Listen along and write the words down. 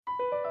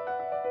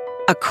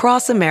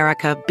Across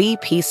America,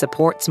 BP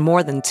supports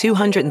more than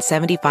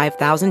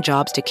 275,000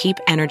 jobs to keep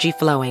energy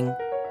flowing.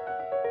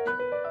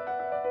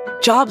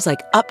 Jobs like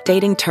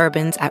updating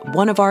turbines at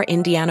one of our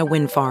Indiana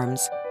wind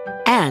farms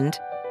and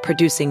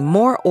producing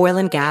more oil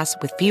and gas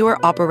with fewer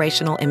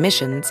operational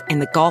emissions in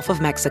the Gulf of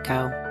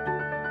Mexico.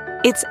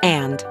 It's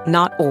and,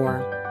 not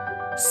or.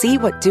 See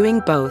what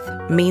doing both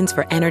means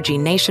for energy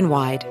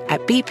nationwide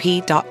at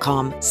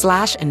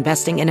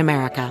bp.com/investing in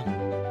America.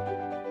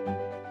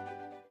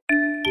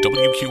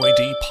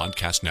 WQAD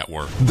Podcast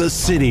Network. The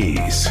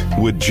Cities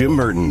with Jim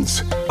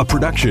Mertens, a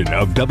production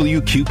of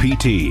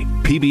WQPT,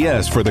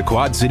 PBS for the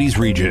Quad Cities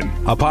region,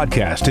 a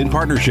podcast in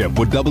partnership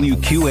with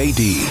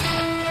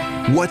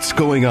WQAD. What's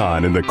going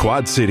on in the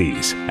Quad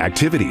Cities?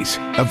 Activities,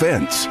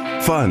 events,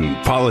 fun,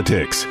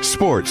 politics,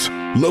 sports,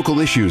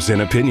 local issues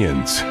and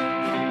opinions.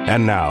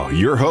 And now,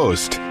 your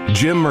host,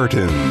 Jim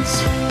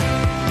Mertens.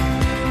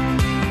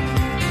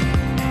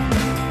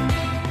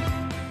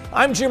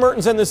 I'm Jim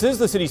Mertens, and this is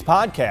the City's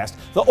podcast.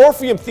 The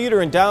Orpheum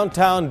Theater in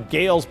downtown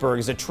Galesburg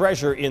is a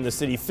treasure in the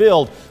city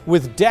filled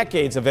with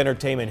decades of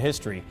entertainment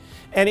history.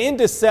 And in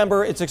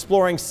December, it's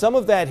exploring some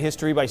of that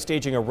history by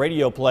staging a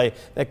radio play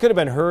that could have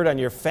been heard on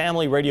your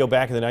family radio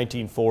back in the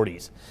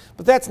 1940s.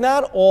 But that's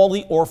not all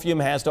the Orpheum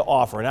has to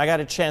offer, and I got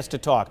a chance to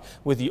talk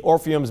with the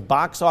Orpheum's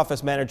box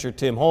office manager,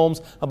 Tim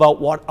Holmes, about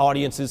what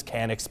audiences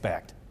can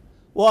expect.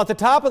 Well, at the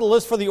top of the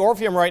list for the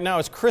Orpheum right now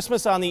is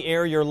Christmas on the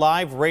Air, your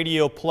live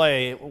radio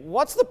play.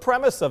 What's the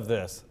premise of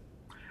this?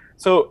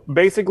 So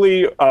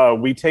basically,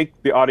 we take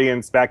the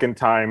audience back in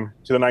time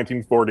to the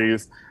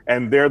 1940s,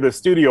 and they're the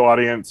studio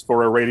audience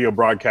for a radio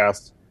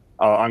broadcast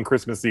on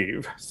Christmas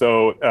Eve.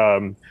 So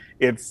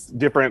it's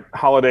different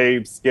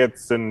holiday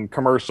skits and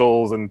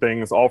commercials and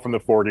things, all from the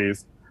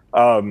 40s.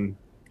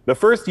 The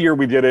first year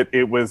we did it,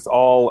 it was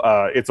all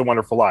It's a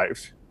Wonderful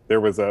Life. There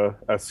was a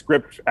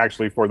script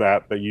actually for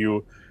that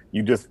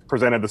you just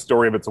presented the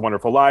story of It's a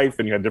Wonderful Life,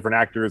 and you had different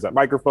actors at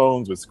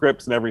microphones with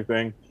scripts and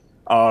everything.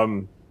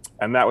 And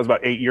that was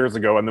about 8 years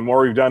ago. And the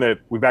more we've done it,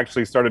 we've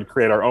actually started to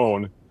create our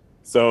own.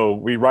 So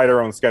we write our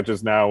own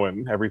sketches now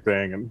and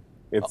everything, and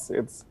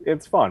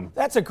it's fun.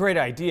 That's a great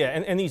idea.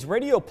 And these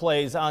radio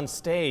plays on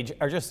stage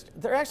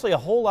they're actually a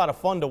whole lot of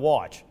fun to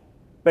watch.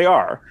 They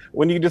are.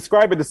 When you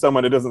describe it to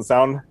someone, it doesn't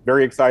sound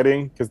very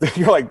exciting because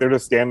you're like, they're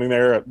just standing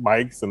there at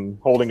mics and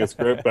holding a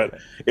script, but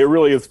it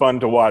really is fun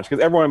to watch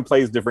because everyone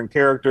plays different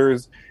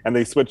characters and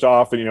they switch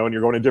off and you're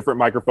going to different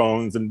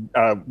microphones and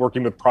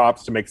working with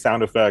props to make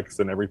sound effects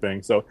and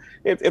everything. So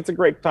it's a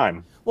great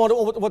time.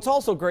 Well, what's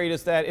also great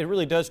is that it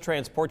really does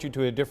transport you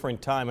to a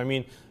different time. I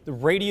mean, the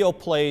radio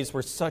plays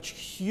were such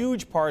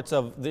huge parts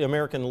of the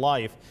American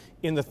life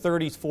in the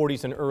 30s,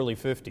 40s, and early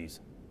 50s.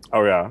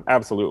 Oh yeah,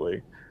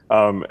 absolutely.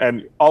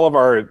 And all of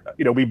our,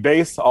 we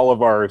base all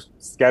of our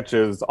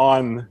sketches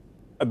on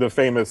the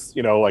famous,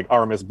 like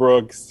Our Miss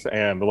Brooks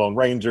and The Lone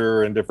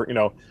Ranger and different,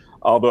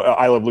 all the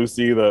I Love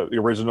Lucy, the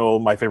original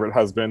My Favorite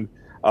Husband.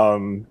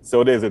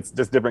 So it's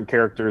just different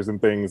characters and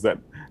things that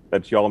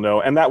you all know.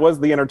 And that was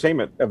the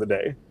entertainment of the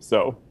day.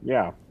 So,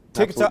 yeah.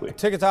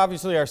 Tickets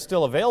obviously are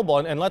still available.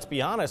 And let's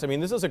be honest, I mean,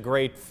 this is a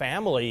great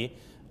family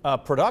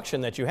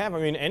production that you have.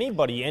 I mean,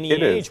 anybody, any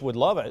age would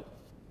love it.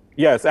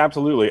 Yes,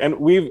 absolutely. And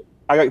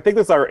I think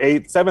this is our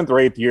 7th or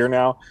 8th year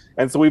now.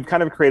 And so we've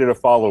kind of created a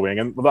following.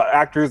 And the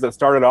actors that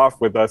started off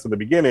with us in the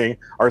beginning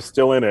are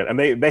still in it. And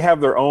they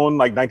have their own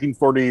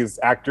 1940s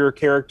actor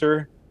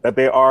character that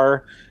they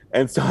are.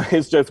 And so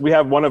it's just, we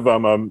have one of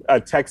them,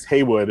 Tex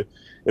Haywood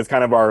is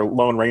kind of our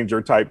Lone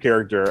Ranger type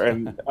character.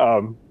 And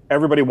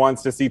everybody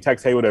wants to see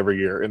Tex Haywood every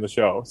year in the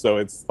show. So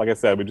it's, like I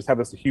said, we just have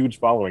this huge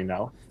following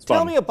now. It's fun.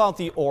 Tell me about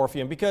the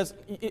Orpheum, because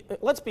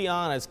let's be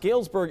honest,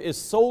 Galesburg is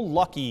so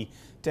lucky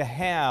to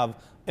have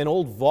an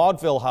old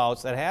vaudeville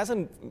house that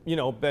hasn't,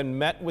 been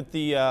met with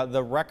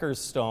the wrecker's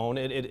stone.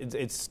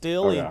 It's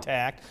still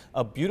intact,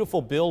 a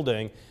beautiful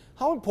building.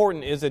 How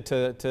important is it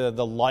to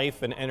the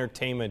life and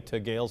entertainment to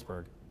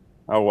Galesburg?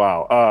 Oh,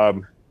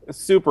 wow.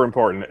 Super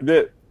important.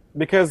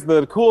 Because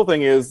the cool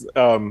thing is,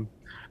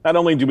 not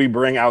only do we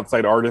bring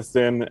outside artists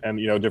in and,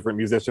 different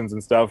musicians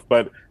and stuff,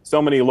 but so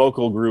many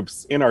local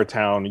groups in our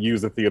town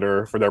use the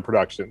theater for their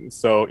productions.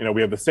 So,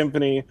 we have the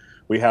symphony,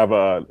 we have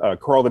a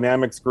choral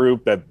dynamics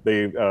group that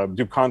they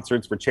do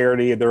concerts for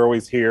charity. They're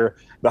always here.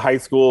 The high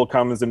school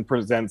comes and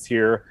presents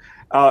here.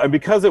 And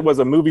because it was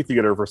a movie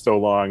theater for so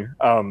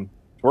long,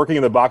 working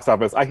in the box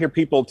office, I hear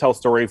people tell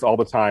stories all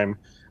the time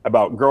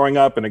about growing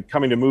up and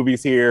coming to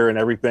movies here and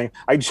everything.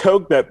 I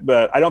joke that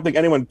I don't think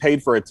anyone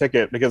paid for a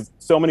ticket because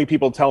so many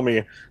people tell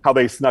me how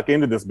they snuck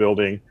into this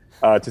building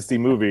to see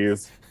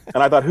movies.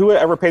 And I thought, who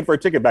ever paid for a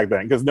ticket back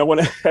then? Because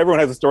everyone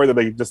has a story that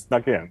they just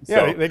snuck in.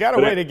 Yeah, so, they got a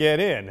way to get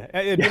in.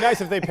 It'd be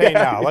nice if they pay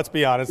now. Let's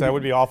be honest, that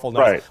would be awful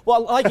nice. Right.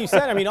 Well, like you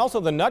said, I mean, also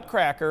the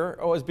Nutcracker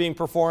was being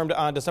performed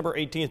on December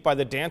 18th by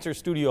the Dancer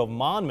Studio of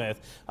Monmouth.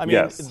 I mean,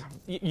 yes.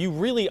 You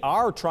really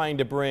are trying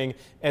to bring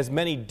as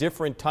many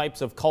different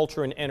types of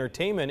culture and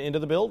entertainment into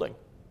the building.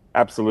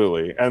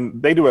 Absolutely, and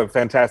they do a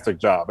fantastic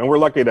job, and we're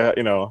lucky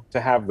to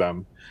have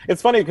them.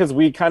 It's funny because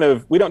we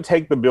don't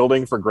take the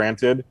building for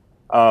granted.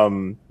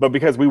 But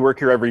because we work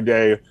here every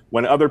day,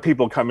 when other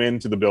people come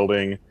into the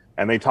building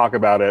and they talk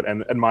about it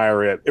and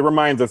admire it, it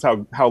reminds us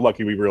how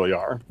lucky we really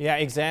are. Yeah,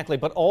 exactly.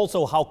 But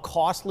also how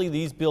costly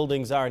these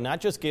buildings are,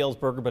 not just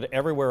Galesburg, but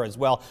everywhere as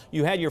well.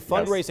 You had your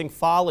fundraising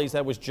Follies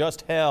that was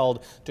just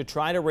held to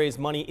try to raise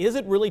money. Is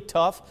it really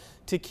tough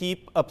to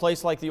keep a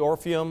place like the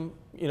Orpheum,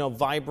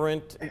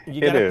 vibrant?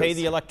 You got to pay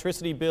the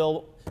electricity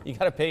bill. You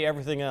got to pay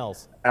everything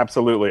else.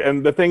 Absolutely.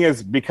 And the thing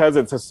is, because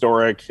it's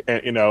historic,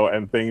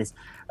 and things,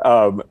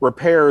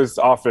 repairs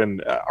often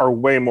are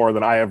way more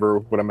than I ever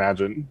would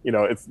imagine.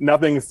 It's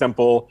nothing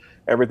simple.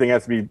 Everything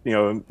has to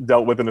be,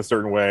 dealt with in a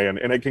certain way, and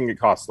it can get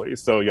costly.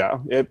 So yeah,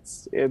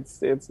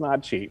 it's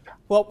not cheap.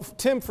 Well,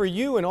 Tim, for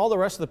you and all the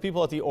rest of the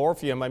people at the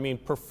Orpheum, I mean,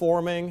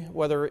 performing,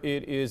 whether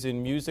it is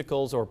in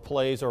musicals or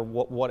plays or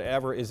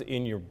whatever, is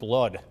in your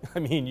blood. I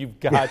mean, you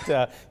got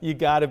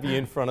to be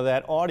in front of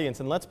that audience.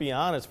 And let's be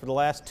honest, for the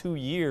last 2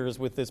 years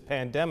with this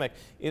pandemic,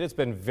 it has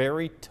been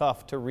very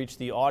tough to reach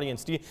the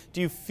audience. Do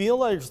you feel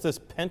like there's this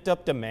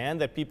pent-up demand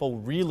that people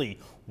really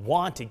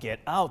want to get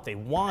out? They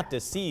want to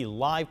see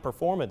live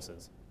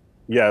performances.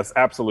 Yes,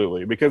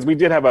 absolutely. Because we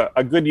did have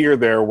a good year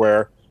there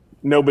where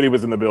nobody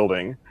was in the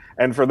building.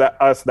 And for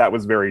us, that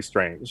was very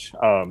strange.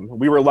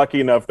 We were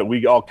lucky enough that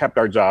we all kept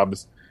our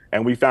jobs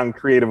and we found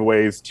creative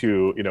ways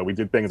to, we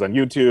did things on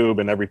YouTube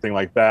and everything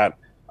like that.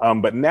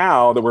 But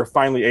now that we're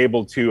finally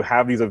able to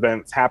have these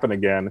events happen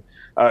again,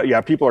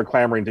 people are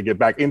clamoring to get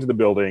back into the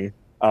building.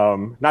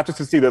 Not just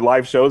to see the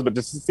live shows, but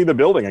just to see the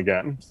building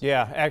again.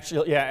 Yeah,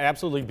 actually,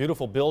 absolutely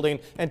beautiful building.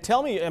 And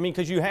tell me,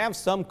 because you have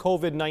some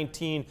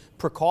COVID-19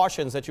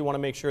 precautions that you want to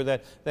make sure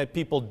that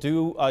people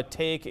do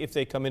take if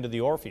they come into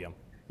the Orpheum.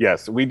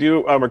 Yes, we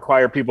do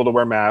require people to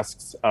wear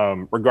masks,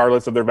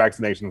 regardless of their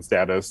vaccination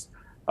status.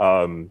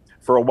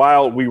 For a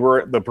while,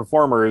 the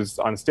performers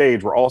on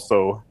stage were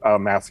also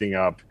masking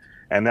up.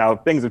 And now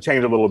things have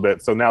changed a little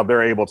bit, so now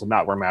they're able to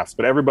not wear masks.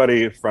 But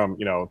everybody from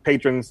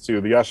patrons to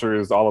the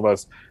ushers, all of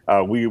us,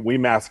 we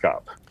mask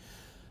up.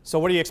 So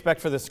what do you expect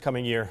for this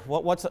coming year?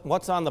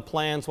 What's on the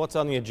plans? What's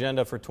on the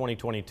agenda for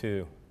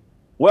 2022?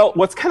 Well,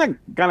 what's kind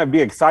of going to be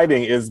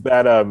exciting is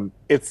that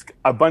it's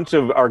a bunch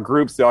of our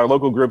groups, our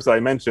local groups that I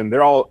mentioned,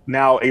 they're all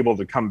now able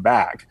to come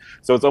back.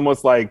 So it's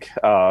almost like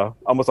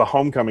almost a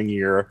homecoming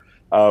year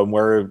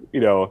where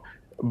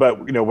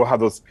But we'll have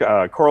those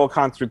choral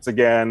concerts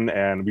again,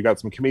 and we got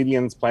some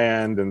comedians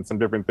planned and some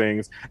different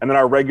things. And then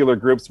our regular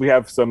groups, we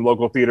have some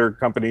local theater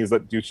companies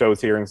that do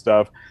shows here and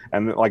stuff.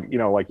 And like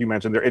you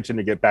mentioned, they're itching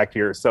to get back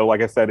here. So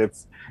like I said,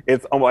 it's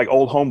like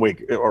old home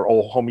week or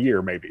old home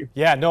year maybe.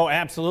 Yeah, no,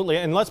 absolutely.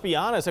 And let's be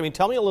honest. I mean,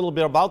 tell me a little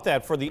bit about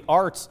that. For the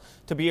arts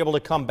to be able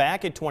to come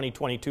back in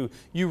 2022,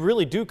 you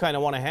really do kind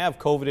of want to have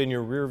COVID in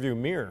your rearview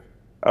mirror.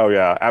 Oh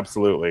yeah,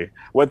 absolutely.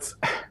 What's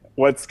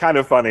kind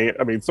of funny,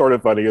 sort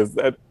of funny, is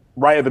that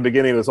right at the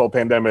beginning of this whole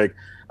pandemic,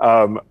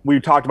 we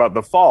talked about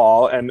the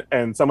fall,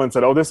 and someone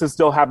said, "Oh, this is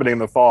still happening in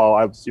the fall."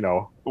 I was,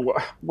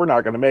 we're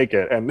not going to make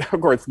it, and of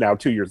course, now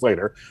 2 years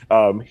later,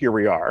 here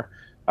we are.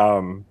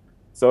 And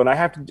I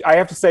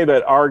have to say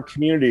that our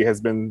community has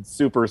been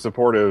super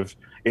supportive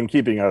in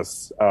keeping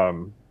us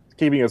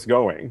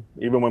going,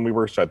 even when we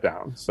were shut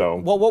down. So,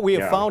 well, what we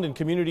have found in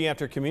community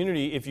after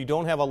community, if you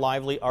don't have a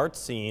lively art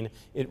scene,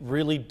 it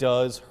really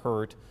does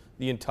hurt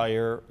the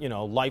entire,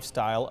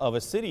 lifestyle of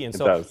a city. And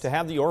so to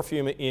have the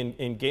Orpheum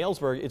in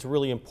Galesburg, it's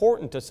really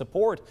important to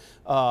support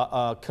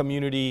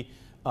community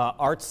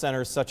arts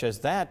centers such as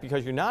that,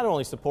 because you're not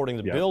only supporting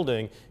the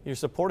building, you're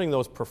supporting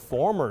those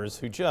performers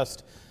who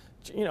just,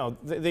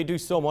 they do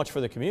so much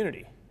for the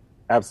community.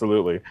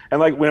 Absolutely. And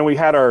like when we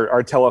had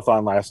our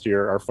telethon last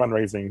year, our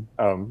fundraising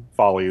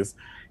Follies,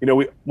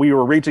 we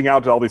were reaching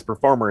out to all these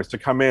performers to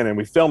come in, and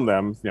we filmed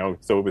them,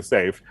 so it was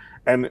safe.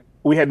 And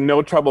we had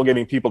no trouble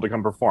getting people to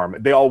come perform.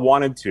 They all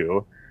wanted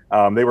to.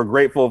 They were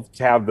grateful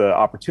to have the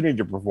opportunity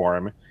to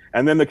perform.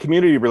 And then the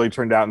community really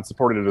turned out and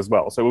supported it as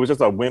well. So it was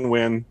just a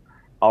win-win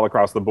all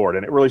across the board.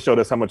 And it really showed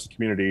us how much the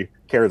community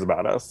cares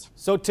about us.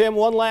 So Tim,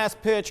 one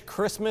last pitch,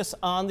 Christmas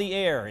on the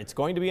Air. It's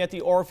going to be at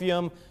the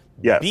Orpheum.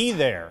 Yes. Be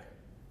there.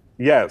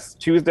 Yes,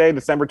 Tuesday,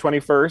 December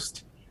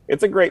 21st.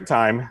 It's a great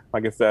time,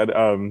 like I said.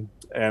 And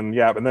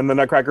then the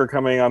Nutcracker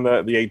coming on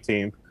the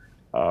 18th.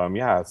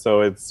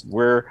 So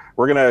we're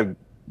gonna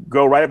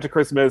go right up to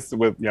Christmas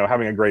with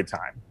having a great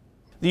time.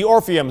 The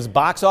Orpheum's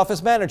box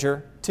office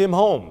manager, Tim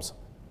Holmes.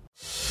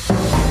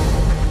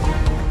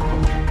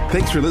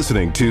 Thanks for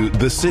listening to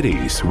The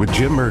Cities with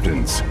Jim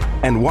Mertens.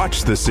 And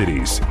watch The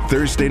Cities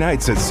Thursday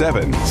nights at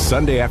 7,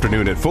 Sunday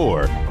afternoon at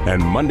 4,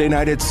 and Monday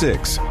night at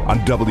 6 on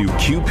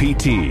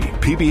WQPT,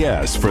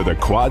 PBS for the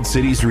Quad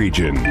Cities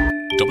region.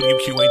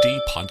 WQAD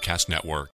Podcast Network.